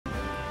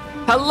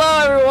Hello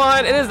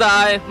everyone, it is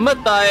I,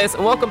 Matthias,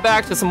 and welcome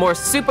back to some more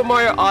Super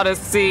Mario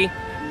Odyssey.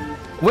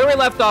 Where we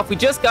left off, we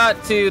just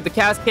got to the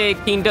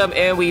Cascade Kingdom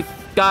and we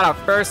got our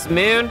first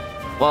moon.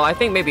 Well, I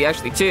think maybe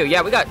actually two.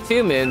 Yeah, we got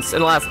 2 moons in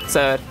the last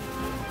episode.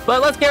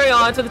 But let's carry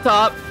on to the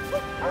top.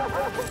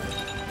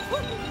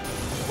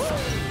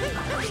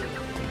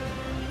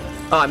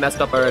 Oh, I messed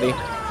up already.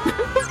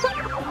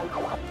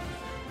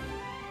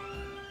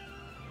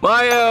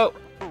 Mario!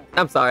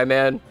 I'm sorry,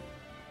 man.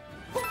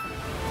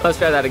 Let's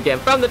try that again.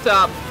 From the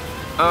top.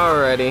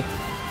 Alrighty.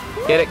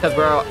 Get it? Because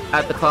we're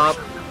at the top.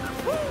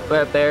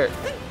 We're up there.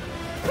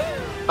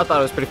 I thought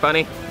it was pretty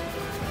funny.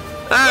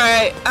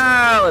 Alright.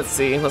 Let's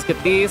see. Let's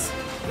get these.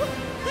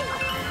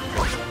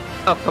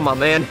 Oh, come on,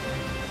 man.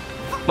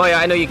 Mario,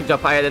 I know you can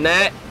jump higher than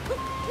that.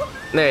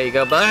 There you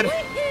go, bud.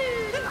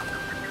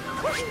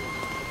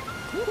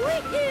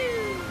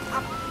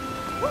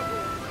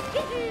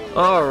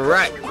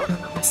 Alright.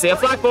 See a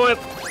flagpole.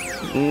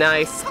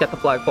 Nice. Get the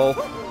flagpole.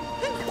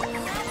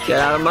 Get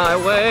out of my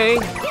way.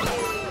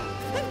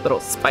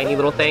 Little spiny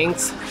little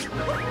things.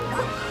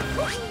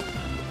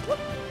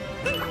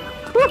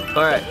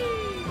 Alright.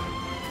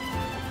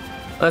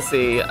 Let's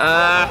see.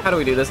 How do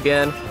we do this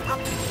again?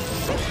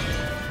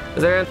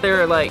 Is there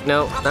anything like,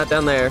 no, not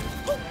down there.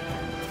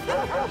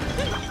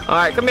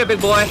 Alright, come here, big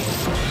boy.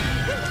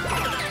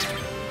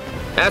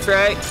 That's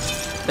right.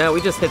 Now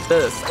we just hit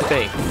this, I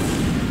think.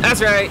 That's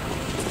right.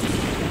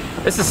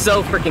 This is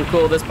so freaking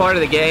cool, this part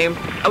of the game.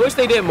 I wish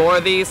they did more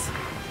of these.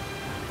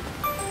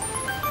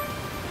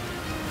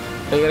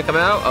 Are you gonna come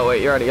out? Oh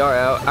wait, you already are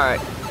out.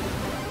 Alright.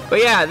 But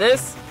yeah,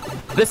 this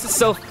is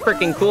so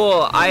freaking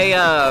cool.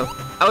 I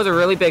was a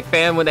really big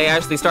fan when they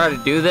actually started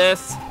to do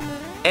this.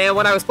 And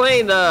when I was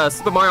playing the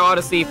Super Mario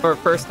Odyssey for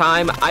the first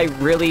time, I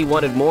really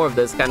wanted more of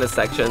this kind of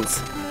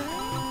sections.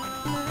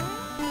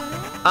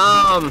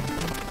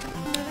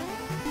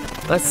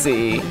 Let's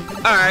see.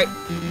 Alright.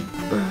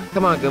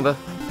 Come on, Goomba.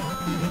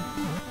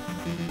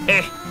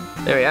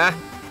 There we are.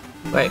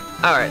 Wait,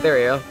 alright, there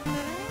we go.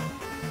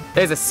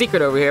 There's a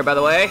secret over here, by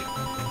the way.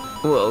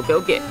 We'll go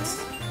get.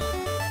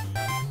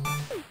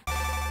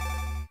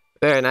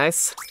 Very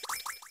nice.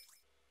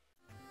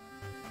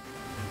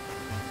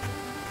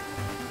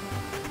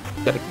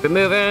 Gotta keep it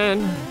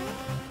moving.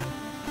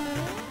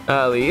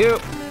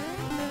 Alley-oop.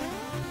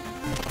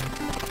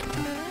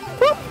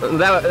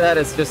 That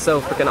is just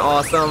so freaking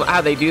awesome. How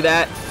they do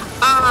that.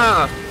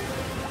 I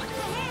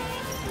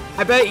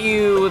bet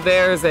you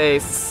there's a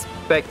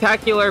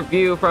spectacular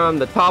view from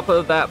the top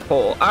of that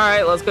pole.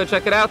 Alright, let's go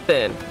check it out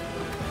then.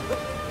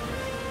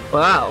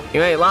 Wow,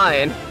 you ain't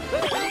lying.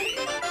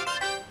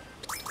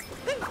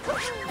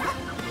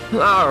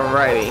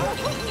 Alrighty.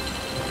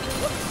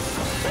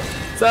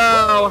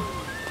 So,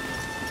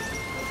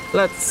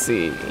 let's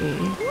see.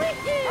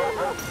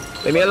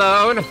 Leave me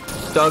alone.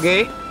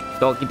 Doggy.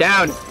 Doggy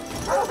down.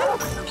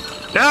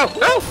 No!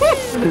 No!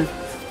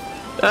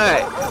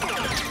 Alright.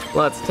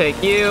 Let's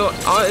take you.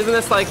 Oh, isn't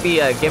this like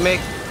the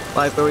gimmick?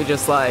 Like where we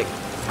just like...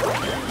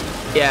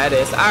 Yeah, it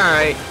is.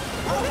 Alright.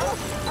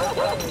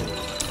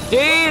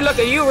 Gee, look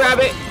at you,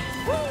 rabbit.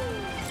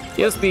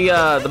 You must be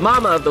the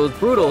mama of those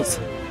Broodals.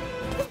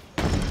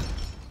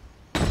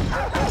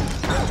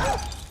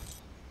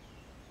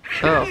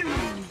 Oh.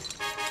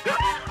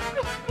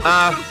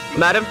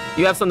 Madam,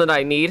 you have something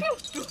I need.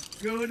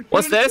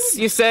 What's this?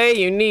 You say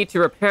you need to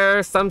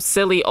repair some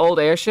silly old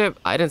airship?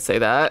 I didn't say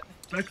that.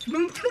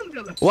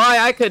 Why,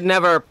 I could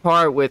never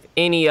part with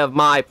any of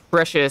my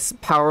precious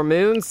power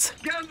moons.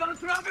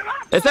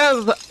 It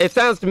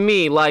sounds to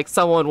me like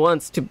someone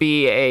wants to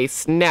be a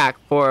snack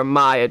for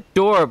my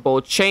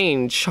adorable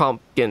chain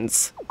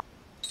chompkins.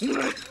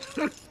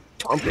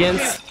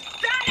 Chompkins?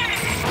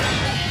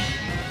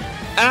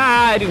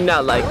 I do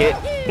not like it.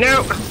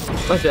 No!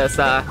 Let's just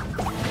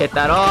hit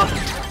that off.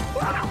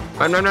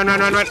 Run, run, run, run,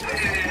 run, run.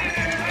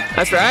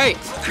 That's right.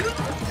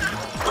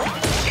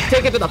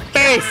 Take it to the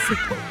face.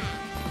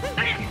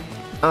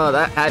 Oh,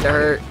 that had to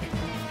hurt.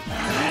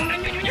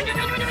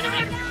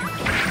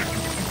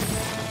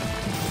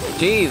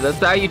 Jeez, that's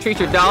how you treat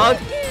your dog?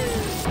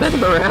 Send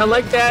him around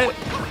like that?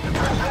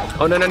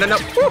 Oh, no, no, no, no.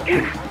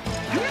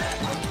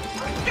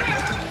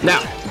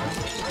 Now,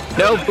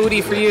 no booty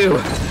for you.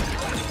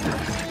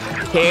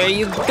 Here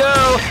you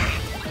go.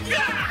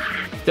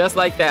 Just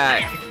like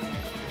that.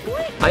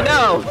 I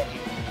know.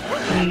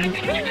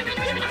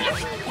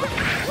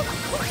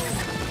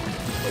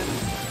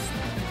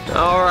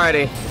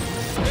 Alrighty.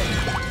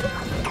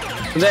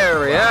 There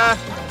we are.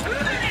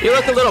 You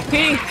look a little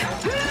pink.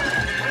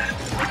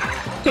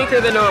 Pinker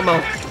than normal.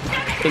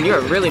 And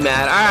you're really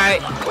mad.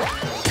 Alright.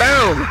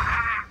 Boom.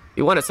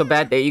 You want it so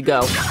bad, there you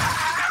go.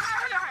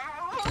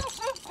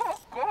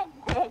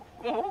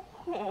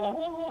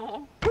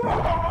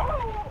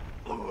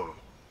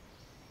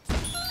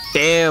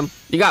 Damn.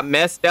 You got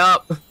messed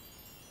up.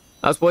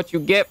 That's what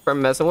you get for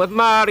messing with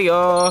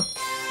Mario.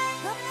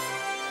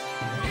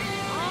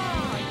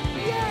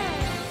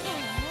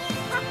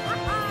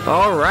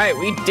 All right,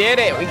 we did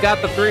it. We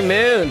got the 3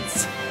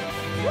 moons.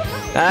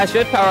 That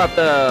should power up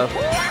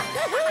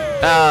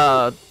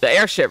the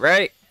airship,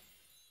 right?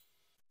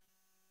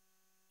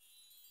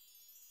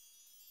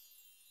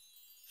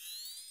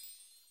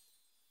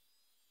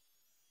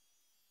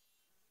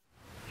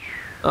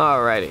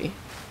 Alrighty.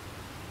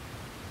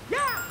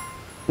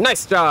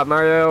 Nice job,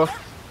 Mario.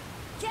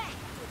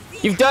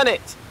 You've done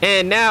it!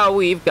 And now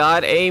we've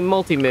got a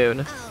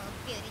multi-moon.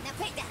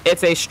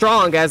 It's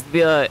strong as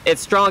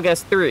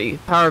 3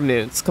 power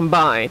moons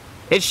combined.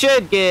 It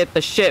should get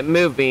the ship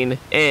moving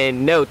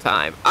in no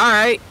time.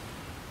 Alright.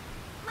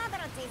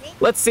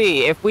 Let's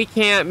see. If we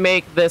can't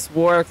make this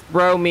work,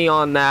 throw me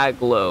on that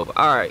globe.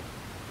 Alright.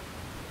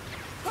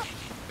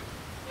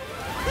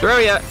 Throw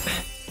ya.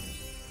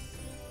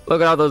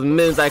 Look at all those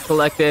moons I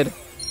collected.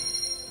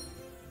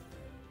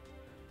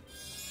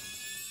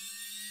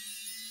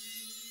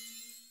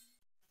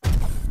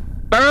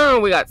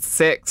 Boom! We got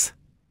 6.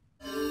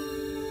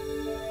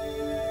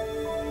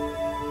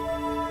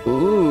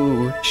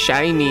 Ooh,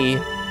 shiny.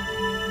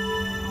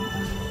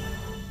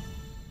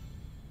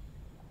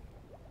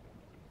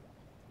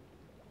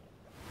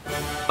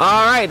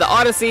 Alright, the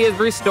Odyssey is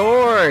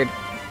restored.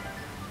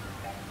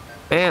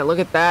 Man, look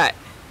at that.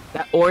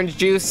 That orange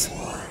juice.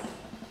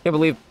 Can't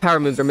believe power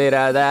moons are made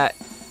out of that.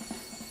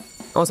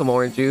 I want some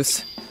orange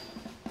juice.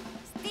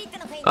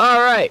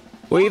 Alright,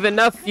 we have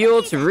enough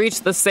fuel to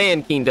reach the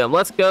Sand Kingdom.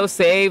 Let's go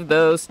save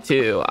those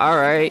 2.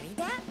 Alright.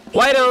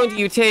 Why don't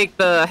you take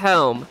the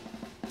helm?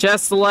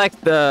 Just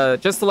select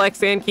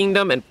Sand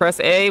Kingdom and press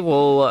A.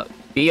 We'll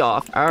be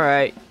off.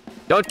 Alright.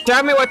 Don't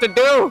tell me what to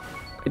do!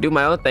 I do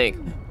my own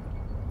thing.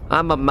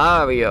 I'm a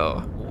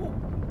Mario.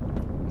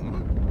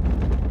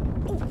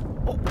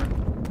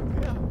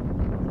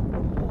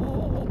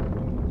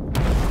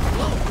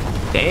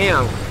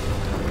 Damn.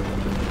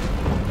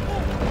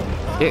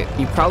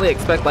 You probably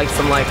expect like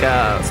some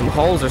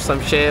holes or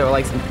some shit, or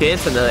like some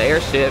dents in the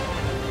airship.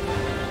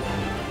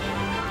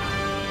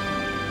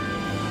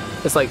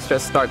 It's like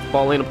just starts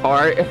falling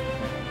apart.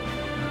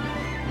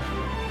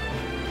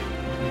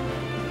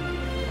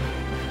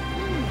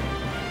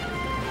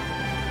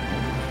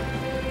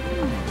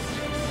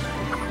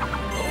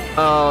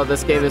 Oh,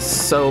 this game is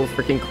so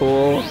freaking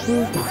cool.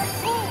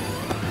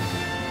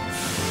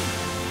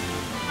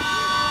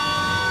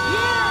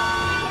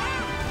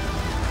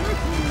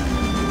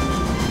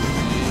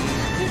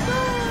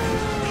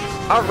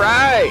 All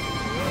right.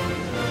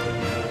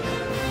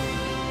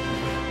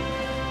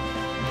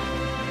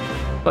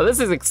 Well, this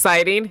is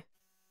exciting.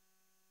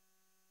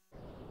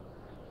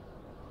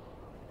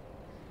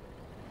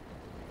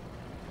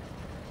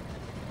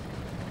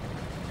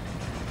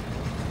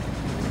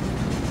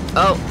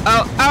 Oh,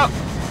 oh, oh!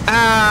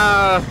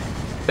 Ah!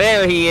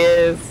 There he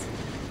is.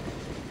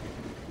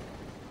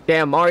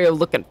 Damn, Mario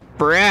looking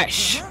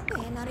fresh.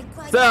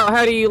 So,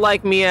 how do you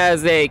like me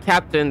as a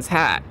captain's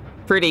hat?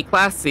 Pretty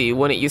classy,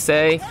 wouldn't you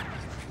say?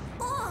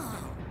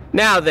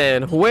 Now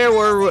then, where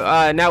were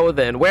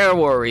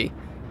we?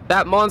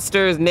 That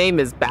monster's name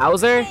is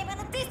Bowser?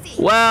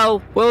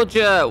 Well,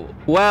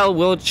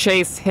 we'll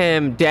chase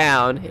him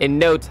down in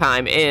no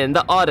time in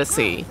the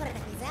Odyssey.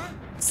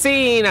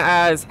 Seeing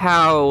as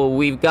how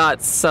we've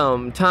got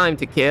some time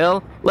to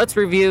kill, let's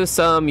review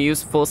some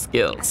useful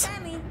skills.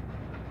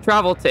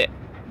 Travel tip,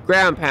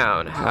 ground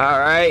pound.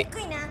 Alright,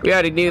 we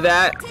already knew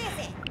that.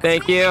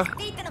 Thank you.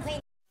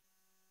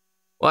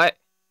 What?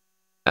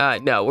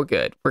 No, we're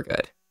good. We're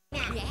good.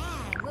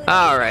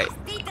 Alright.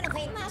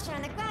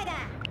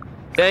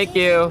 Thank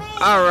you.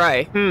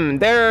 Alright,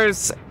 there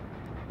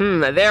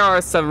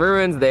are some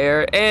ruins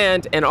there,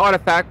 and an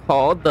artifact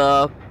called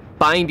the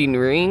Binding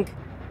Ring.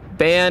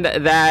 Band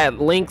that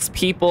links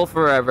people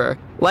forever,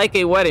 like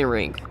a wedding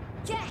ring.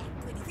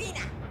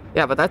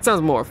 Yeah, but that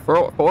sounds more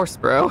forced,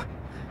 bro.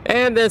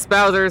 And this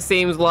Bowser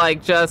seems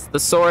like just the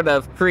sort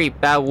of creep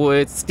that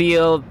would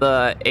steal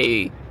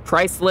a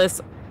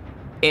priceless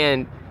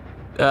and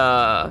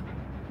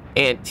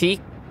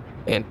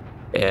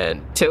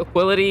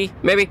antiquity,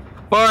 maybe,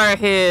 for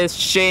his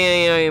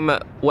sham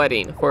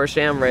wedding.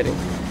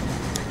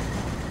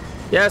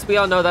 Yes, we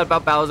all know that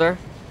about Bowser.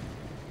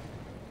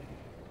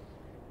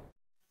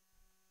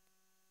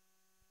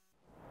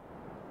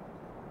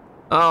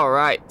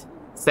 Alright,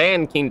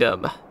 Sand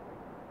Kingdom.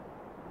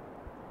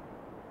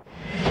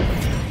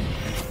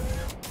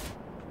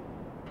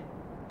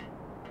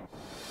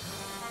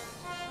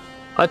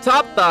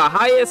 Atop the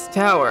highest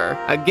tower.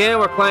 Again,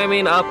 we're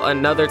climbing up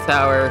another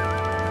tower.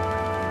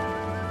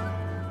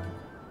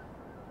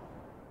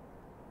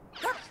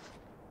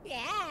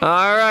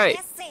 Alright.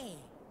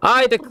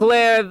 I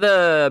declare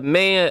the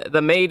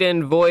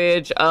maiden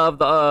voyage of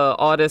the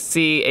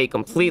Odyssey a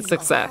complete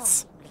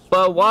success.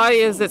 But why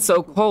is it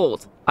so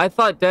cold? I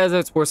thought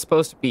deserts were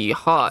supposed to be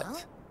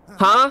hot.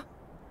 Huh?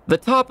 The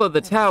top of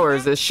the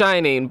towers is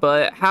shining,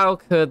 but how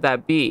could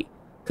that be?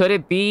 Could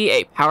it be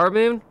a power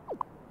moon?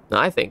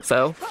 I think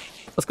so.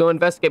 Let's go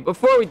investigate.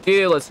 Before we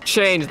do, let's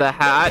change the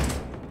hat.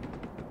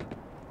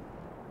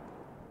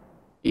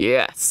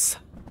 Yes.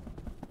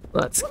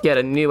 Let's get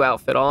a new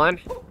outfit on.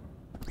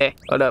 Hey,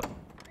 hold up.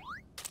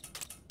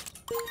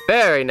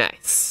 Very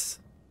nice.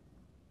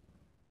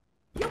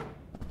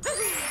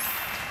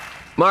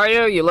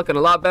 Mario, you're looking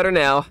a lot better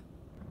now.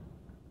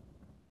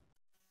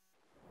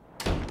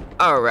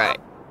 Alright.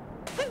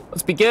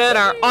 Let's begin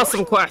our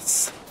awesome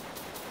quests.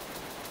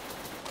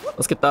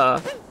 Let's get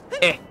the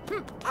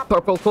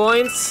Purple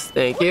coins.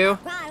 Thank you.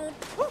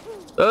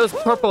 Those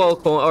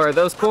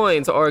those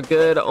coins are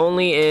good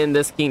only in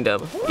this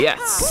kingdom.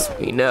 Yes,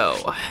 we know.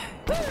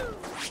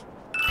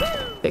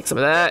 Take some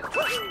of that.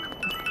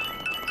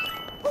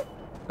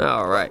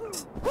 All right.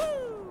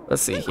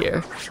 Let's see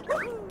here.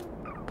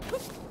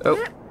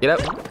 Oh, get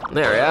up.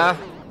 There we are.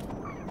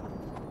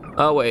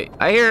 Oh, wait.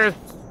 I hear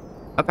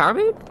a power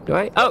beam? Do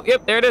I? Oh,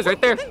 yep, there it is,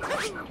 right there.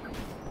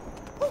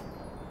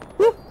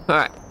 Woo. All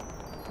right.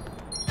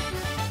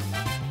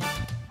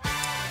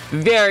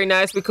 Very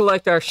nice. We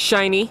collect our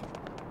shiny.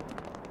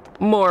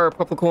 More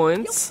purple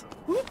coins.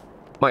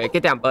 Mario,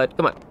 get down, bud.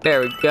 Come on.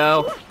 There we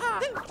go.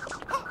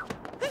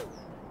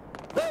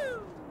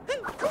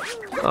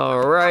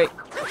 All right.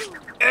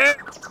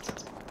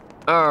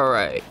 All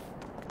right.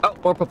 Oh,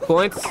 more purple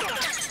coins.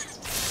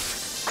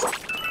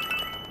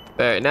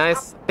 Very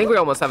nice. I think we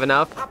almost have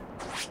enough.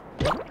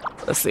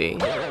 Let's see.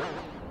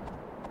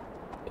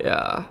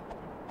 Yeah.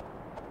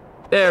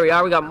 There we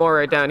are. We got more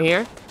right down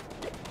here.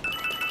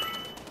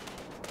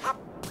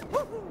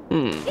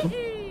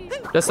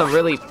 Just some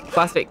really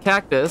plastic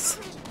cactus.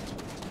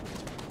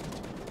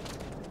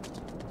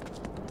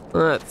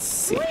 Let's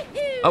see.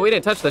 Oh, we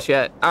didn't touch this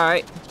yet. All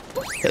right.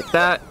 Hit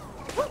that.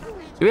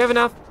 Do we have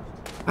enough?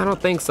 I don't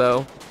think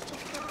so.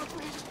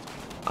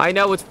 I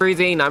know it's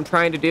freezing. I'm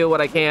trying to do what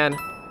I can.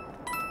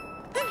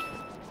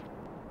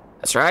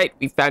 That's right.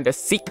 We found a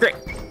secret.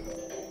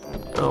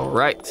 All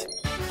right.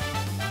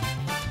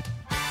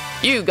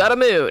 You got a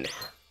moon.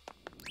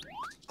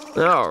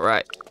 All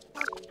right.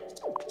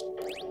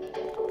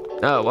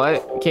 Oh,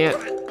 what? Can't.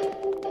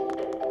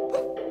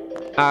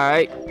 All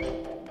right.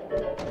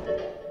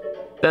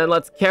 Then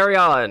let's carry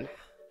on.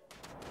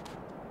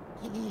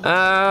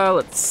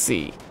 Let's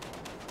see.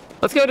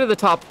 Let's go to the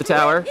top of the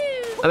tower.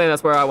 I think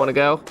that's where I want to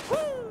go.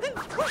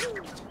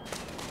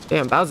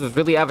 Damn, Bowser's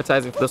really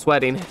advertising for this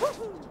wedding.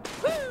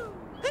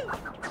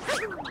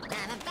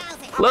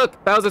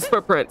 Look, Bowser's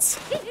footprints.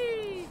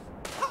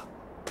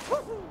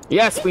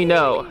 Yes, we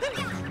know.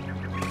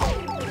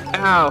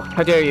 Ow,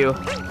 how dare you,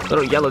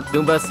 little yellow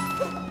Goombas.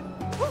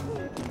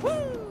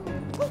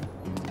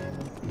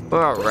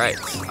 All right,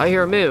 I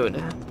hear a moon.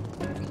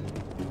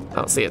 I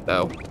don't see it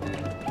though.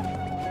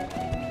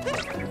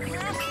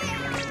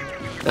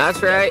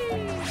 That's right.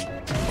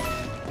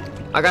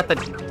 I got the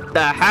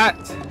hat.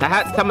 The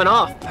hat's coming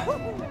off.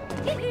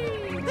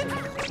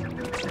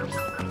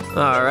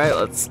 All right,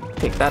 let's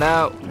take that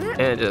out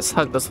and just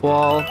hug this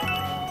wall.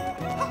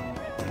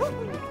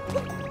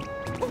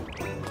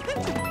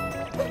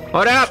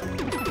 Hold up.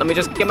 Let me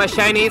just get my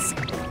shinies.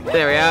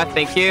 There we are.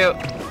 Thank you.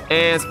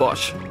 And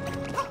squash.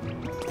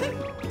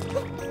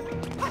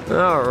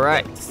 All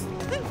right.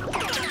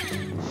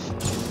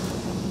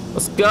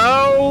 Let's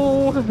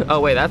go. Oh,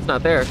 wait, that's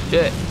not there.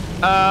 Shit.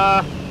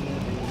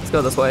 Let's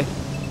go this way.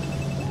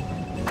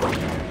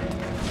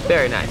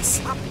 Very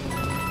nice.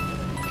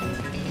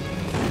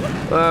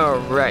 All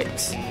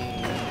right.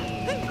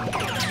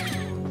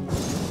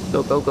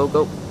 Go, go, go,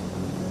 go.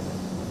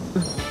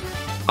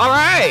 All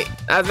right.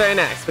 That's very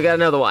nice. We got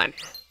another one.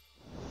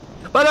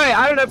 By the way,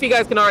 I don't know if you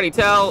guys can already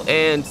tell,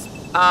 and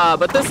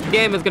but this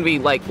game is gonna be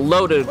like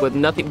loaded with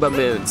nothing but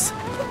moons.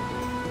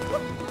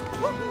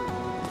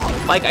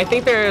 Like, I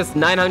think there's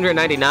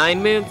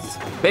 999 moons,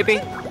 maybe.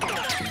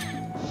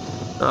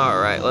 All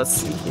right, let's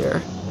see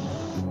here.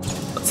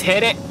 Let's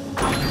hit it.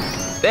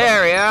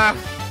 There we are.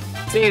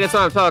 See, that's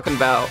what I'm talking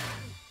about.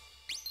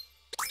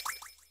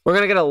 We're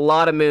gonna get a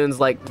lot of moons,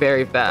 like,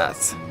 very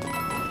fast.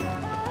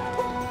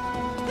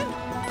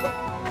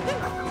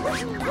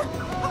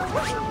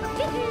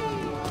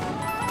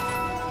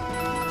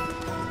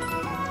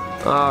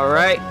 All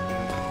right.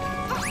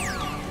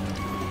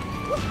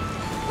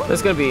 This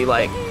is gonna be,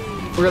 like,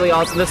 really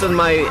awesome. This is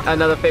my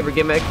another favorite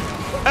gimmick.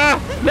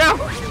 Ah, no!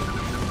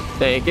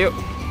 Thank you.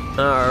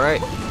 All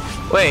right.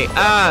 Wait,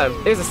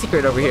 there's a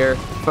secret over here,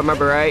 if I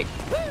remember right.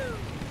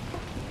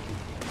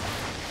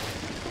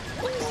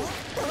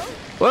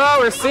 Whoa,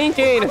 we're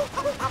sinking!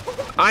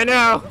 I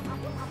know!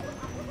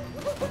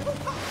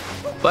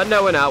 But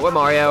no, we're not. We're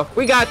Mario.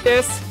 We got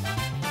this!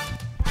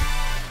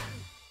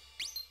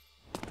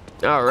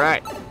 All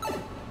right.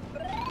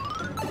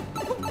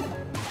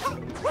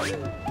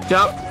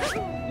 Jump.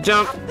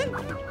 Jump.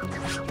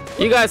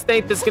 You guys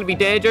think this is gonna be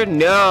danger?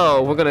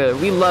 No,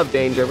 we love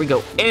danger. We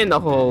go in the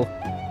hole.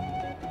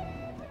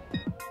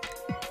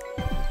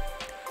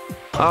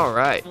 All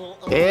right.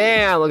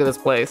 Yeah, look at this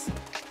place.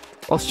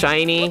 All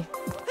shiny.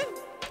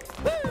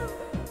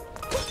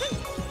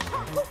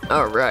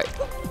 All right.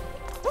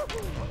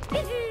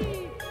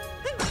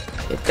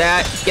 Get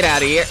that. Get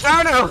out of here.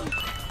 Oh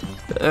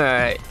no. All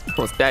right.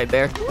 Almost died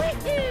there.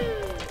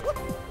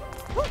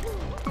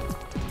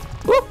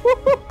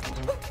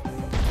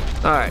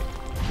 All right.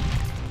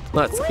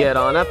 Let's get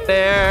on up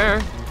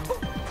there.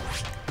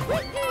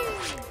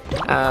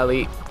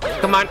 Ali.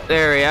 Come on.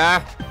 There we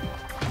are.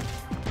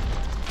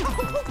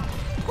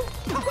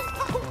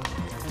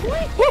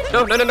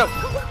 No, no, no, no.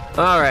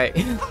 All right.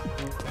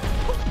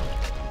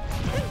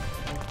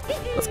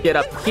 Let's get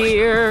up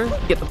here.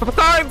 Get the purple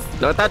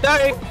cards. Not that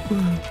dying.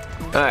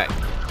 Alright.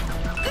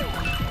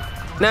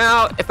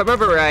 Now, if I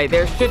remember right,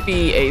 there should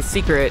be a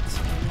secret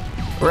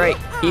right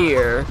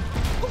here.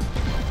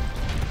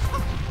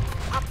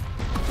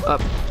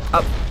 Up,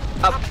 up,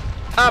 up,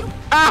 up.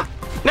 Ah!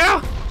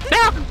 No!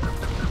 No!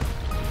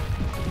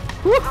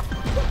 Woo!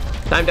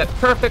 Timed that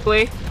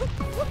perfectly.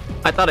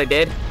 I thought I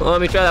did. Well, let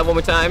me try that one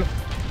more time.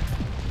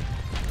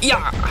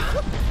 Yeah!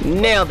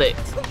 Nailed it.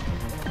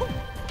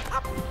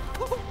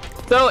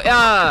 So,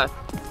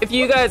 if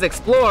you guys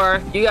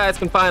explore, you guys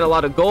can find a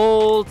lot of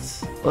gold.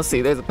 Let's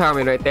see, there's a power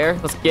main right there.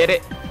 Let's get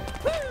it.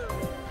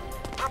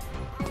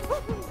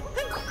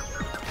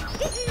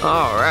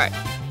 Alright.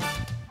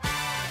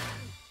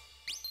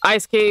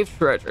 Ice Cave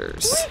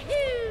treasures.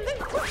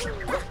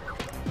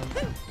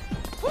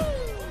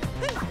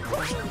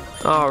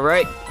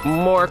 Alright,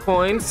 more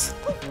coins.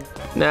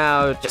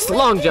 Now, just a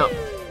long jump.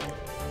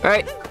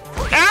 Alright.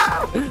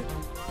 Ah!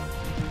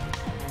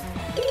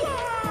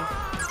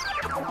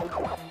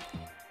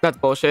 That's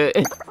bullshit.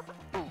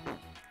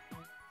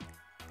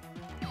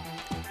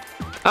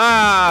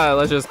 Ah,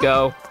 let's just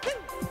go.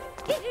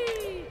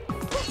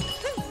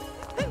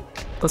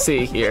 Let's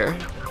see here.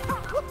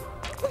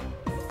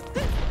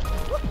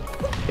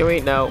 Can we?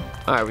 No.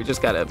 Alright, we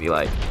just gotta be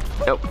like,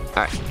 nope.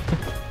 Alright.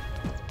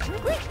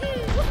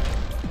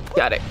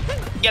 Got it.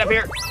 Get up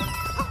here.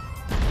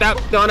 Stop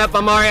going up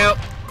on Mario.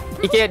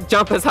 He can't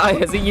jump as high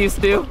as he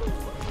used to.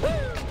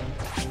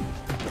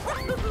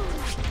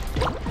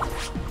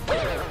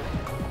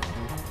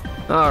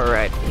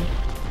 Alright.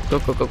 Go,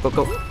 go, go, go,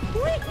 go.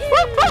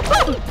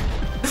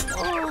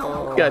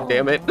 God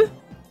damn it.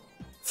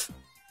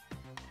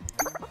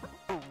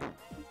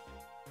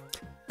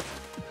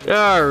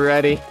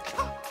 Alrighty.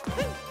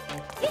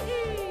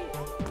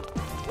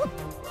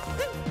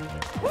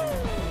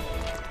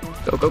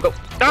 Go, go, go.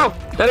 No!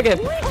 Not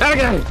again! Not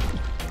again!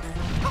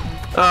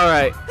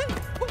 Alright.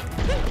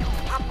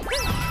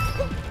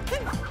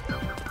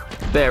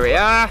 There we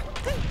are.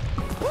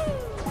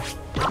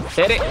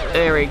 Hit it.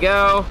 There we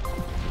go.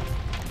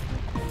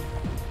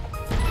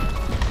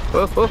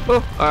 Whoa, whoa,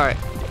 whoa. Alright.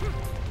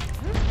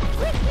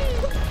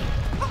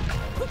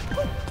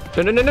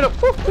 No, no, no, no, no.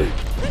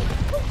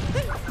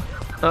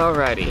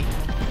 Alrighty.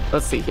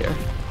 Let's see here.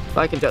 If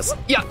I can just...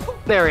 Yeah!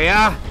 There we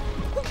are.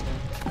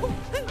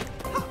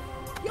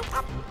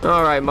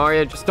 Alright,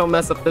 Mario. Just don't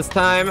mess up this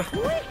time.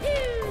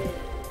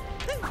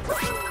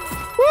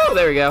 Woo!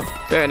 There we go.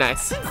 Very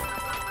nice.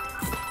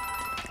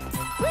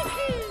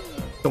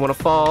 Don't want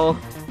to fall.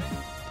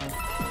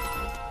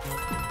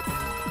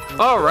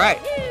 Alright.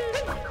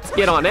 Let's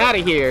get on out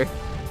of here.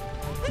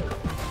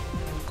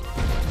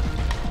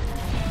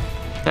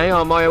 Hang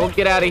on, Mario. We'll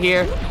get out of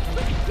here.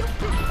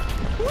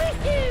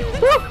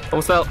 Woo!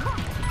 Almost fell.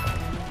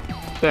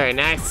 Very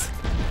nice.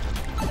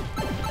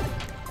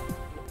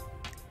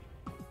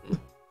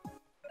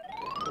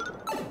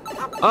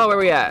 Oh, where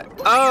we at?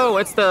 Oh,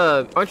 it's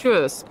the... Aren't you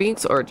a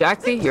Sphinx or a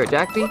Jaxie? You're a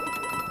Jaxie?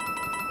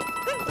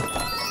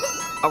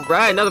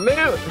 Alright, another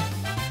move!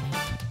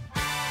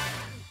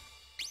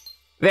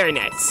 Very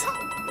nice.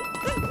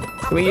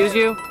 Can we use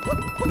you?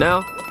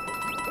 No?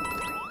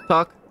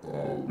 Talk?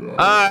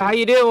 How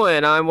you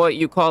doing? I'm what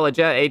you call a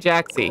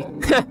Jaxie.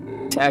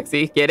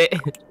 Jaxie, get it?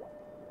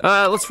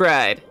 Let's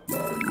ride.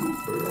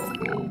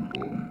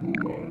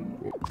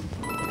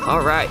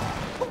 Alright.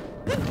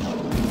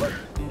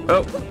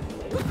 Oh.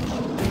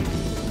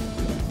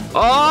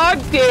 Oh,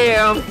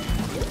 damn!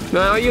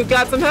 Now you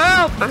got some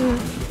help!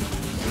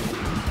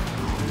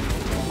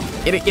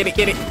 Get it, get it,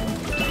 get it.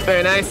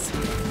 Very nice.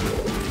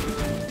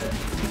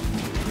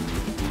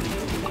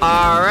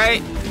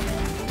 Alright.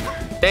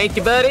 Thank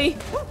you, buddy.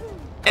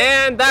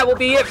 And that will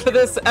be it for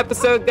this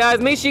episode,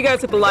 guys. Make sure you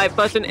guys hit the like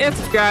button and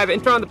subscribe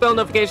and turn on the bell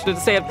notification to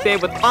stay up to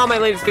date with all my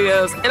latest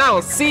videos. And I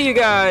will see you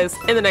guys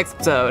in the next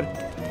episode.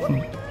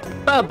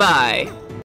 Bye-bye.